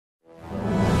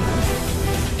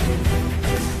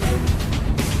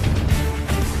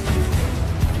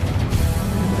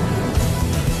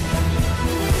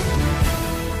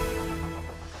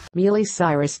Miley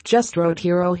Cyrus just wrote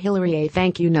hero Hillary a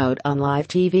thank you note on live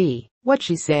TV. What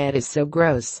she said is so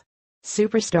gross.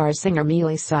 Superstar singer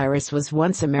Miley Cyrus was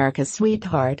once America's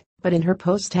sweetheart, but in her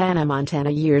post-Hannah Montana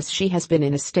years she has been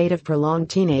in a state of prolonged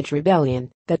teenage rebellion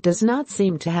that does not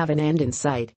seem to have an end in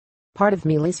sight. Part of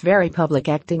Miley's very public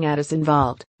acting out has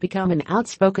involved become an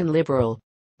outspoken liberal.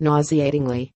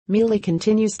 Nauseatingly, Miley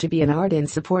continues to be an ardent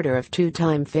supporter of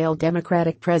two-time failed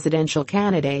Democratic presidential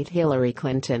candidate Hillary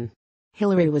Clinton.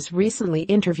 Hillary was recently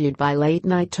interviewed by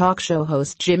late-night talk show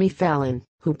host Jimmy Fallon,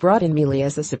 who brought in Miley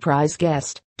as a surprise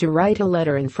guest to write a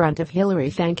letter in front of Hillary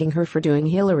thanking her for doing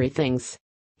Hillary things.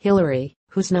 Hillary,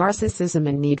 whose narcissism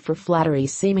and need for flattery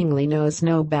seemingly knows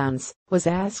no bounds, was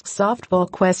asked softball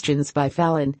questions by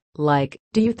Fallon, like,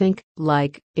 do you think,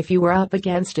 if you were up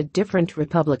against a different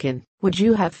Republican, would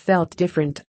you have felt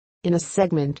different? In a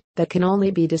segment that can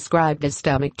only be described as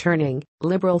stomach-turning,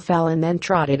 liberal Fallon then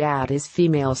trotted out his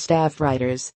female staff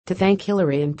writers to thank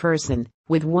Hillary in person,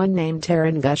 with one named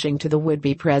Taryn gushing to the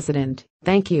would-be president,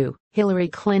 "Thank you, Hillary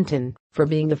Clinton, for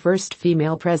being the first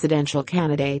female presidential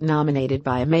candidate nominated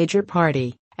by a major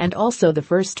party, and also the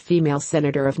first female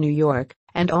senator of New York,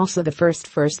 and also the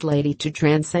first lady to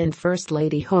transcend first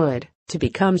ladyhood, to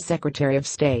become Secretary of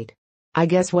State. I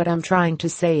guess what I'm trying to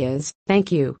say is,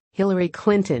 thank you, Hillary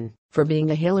Clinton, for being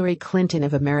the Hillary Clinton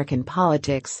of American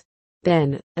politics."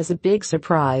 Then, as a big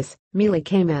surprise, Miley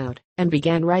came out and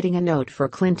began writing a note for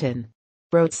Clinton.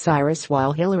 Wrote Cyrus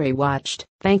while Hillary watched,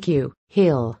 "Thank you,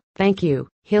 thank you,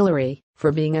 Hillary,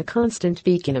 for being a constant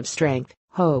beacon of strength,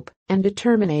 hope, and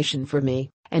determination for me,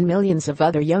 and millions of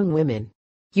other young women.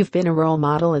 You've been a role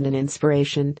model and an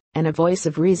inspiration, and a voice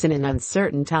of reason in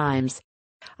uncertain times.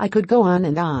 I could go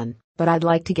on, but I'd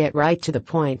like to get right to the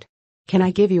point. Can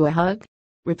I give you a hug?"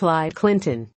 Replied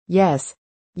Clinton, "Yes.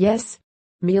 Yes."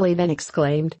 Miley then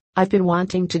exclaimed, "I've been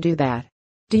wanting to do that."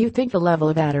 Do you think the level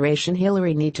of adoration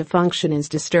Hillary needs to function is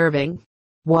disturbing?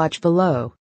 Watch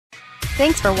below.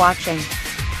 Thanks for watching.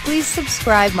 Please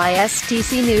subscribe my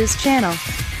STC News channel.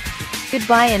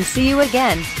 Goodbye and see you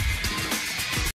again.